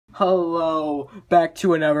Hello, back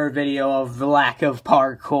to another video of the lack of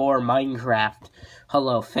parkour Minecraft.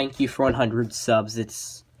 Hello, thank you for 100 subs,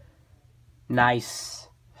 it's nice,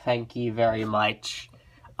 thank you very much.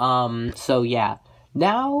 So yeah,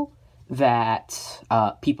 now that,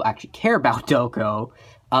 people actually care about Doko,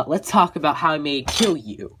 let's talk about how I made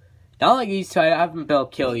Killu. Not like these two, I haven't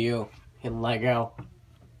built Killu in Lego.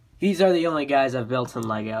 These are the only guys I've built in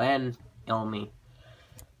Lego, and Elmi.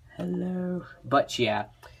 Hello. But yeah.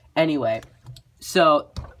 Anyway,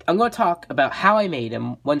 so I'm going to talk about how I made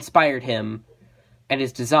him, what inspired him, and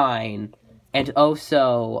his design, and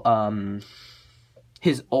also,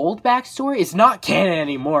 his old backstory is not canon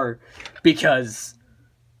anymore, because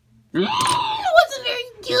it wasn't very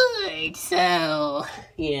good, so,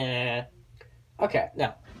 yeah. Okay,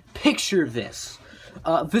 now, picture this.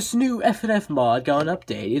 This new FNF mod got an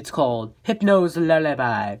update. It's called Hypno's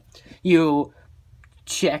Lullaby. You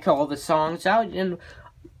check all the songs out and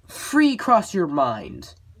free cross your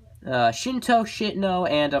mind. Shinto, Shitno,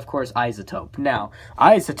 and of course Isotope. Now,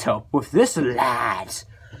 Isotope with this lad.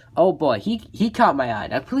 Oh boy, he caught my eye.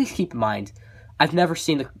 Now please keep in mind, I've never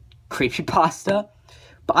seen the creepypasta,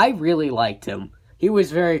 but I really liked him. He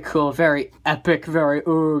was very cool, very epic, very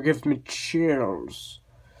gives me chills.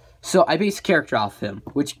 So I based a character off him,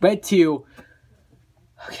 which led to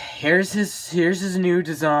okay, here's his new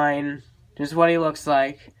design. Here's what he looks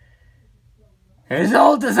like. His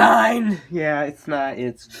old design! Yeah, it's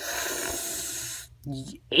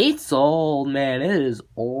old, man. It is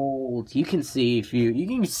old. You can see you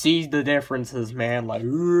can see the differences, man. Like,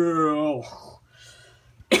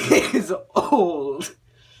 it's old.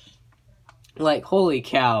 Like, holy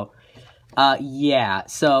cow. Yeah,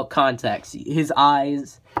 so context. His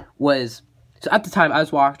eyes was, so at the time I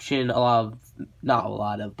was watching but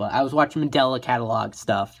I was watching Mandela catalog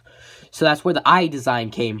stuff. So that's where the eye design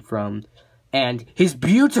came from. And his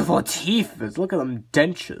beautiful teeth, look at them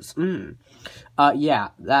dentures. Yeah,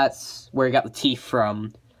 that's where he got the teeth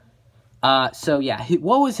from. So yeah,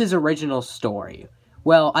 what was his original story?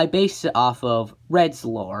 Well, I based it off of Red's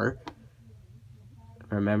lore.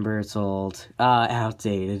 Remember, it's old,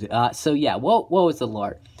 outdated. So yeah, what was the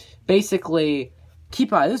lore? Basically,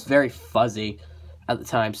 keep in mind, it was very fuzzy at the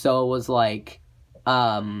time. So it was like,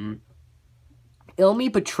 Ilmi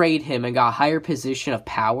betrayed him and got a higher position of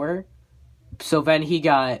power. So then he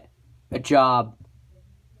got a job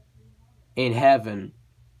in heaven,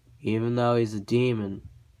 even though he's a demon.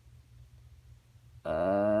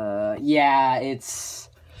 Yeah,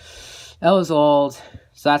 that was old.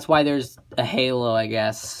 So that's why there's a halo, I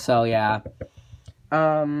guess. So yeah.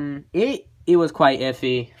 It was quite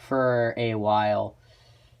iffy for a while.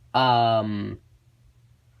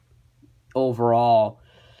 Overall,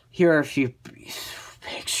 here are a few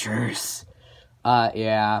pictures.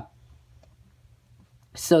 Yeah.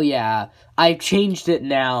 So yeah, I changed it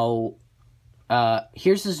now.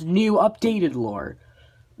 Here's his new updated lore,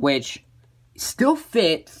 which still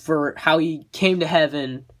fit for how he came to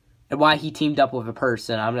heaven and why he teamed up with a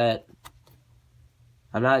person. I'm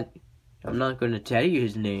not going to tell you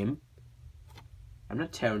his name. I'm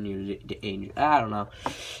not telling you the angel. I don't know.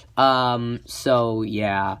 So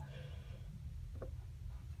yeah.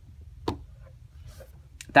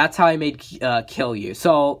 That's how I made Killu.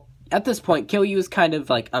 So at this point, Killu is kind of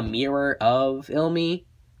like a mirror of Ilmi.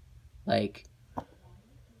 Like,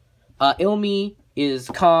 Ilmi is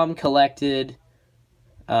calm, collected,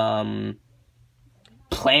 plans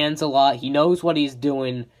a lot, he knows what he's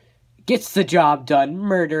doing, gets the job done,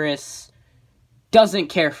 murderous, doesn't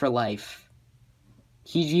care for life.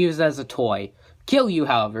 He's used as a toy. Killu,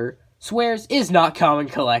 however, swears, is not calm and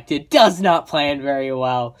collected, does not plan very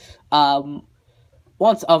well,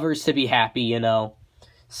 wants others to be happy, you know.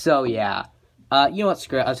 So, yeah. You know what,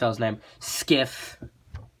 screw it, I'll tell his name. Skiff.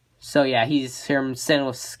 So, yeah, he's here sitting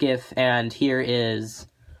with Skiff, and here is,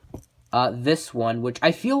 this one, which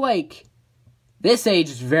I feel like this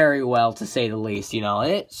aged very well, to say the least, you know.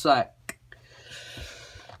 It's, it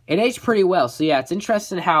aged pretty well. So, yeah, it's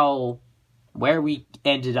interesting where we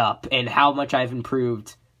ended up, and how much I've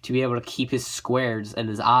improved to be able to keep his squares and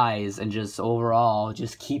his eyes, and just overall,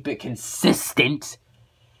 just keep it consistent.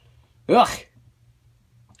 Ugh!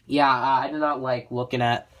 Yeah, I did not like looking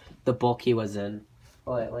at the book he was in.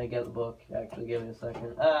 Wait, let me get the book. Actually, give me a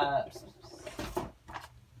second.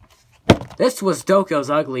 This was Doko's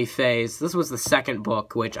ugly phase. This was the second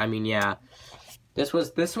book, which, I mean, yeah. This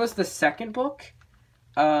was the second book.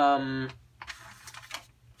 Here,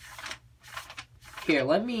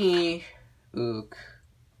 let me... Ook.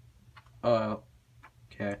 Oh,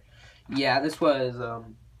 okay. Yeah, this was,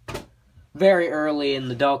 very early in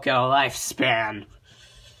the Doko lifespan.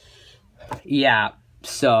 Yeah.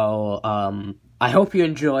 So, I hope you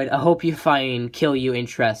enjoyed. I hope you find Killu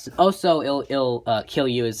interesting. Also,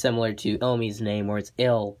 Killu is similar to Ilmi's name, where it's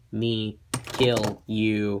me, kill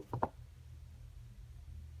you.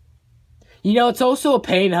 You know, it's also a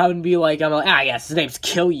pain having to be like, I'm like, yes, his name's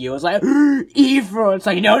Killu. It's like, evil. It's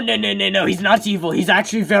like, no, he's not evil. He's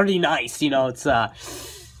actually very nice. You know, it's, I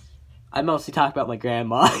mostly talk about my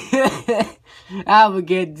grandma. Have a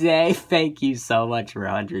good day. Thank you so much for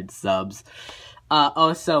 100 subs.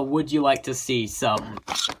 Also, would you like to see some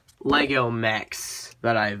Lego mechs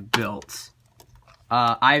that I've built?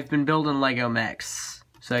 I've been building Lego mechs,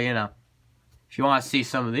 so, you know, if you want to see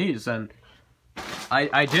some of these, then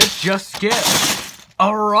I did just get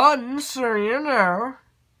a run, so, you know,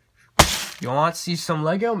 if you want to see some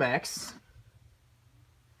Lego mechs,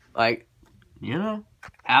 like, you know,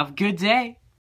 have a good day.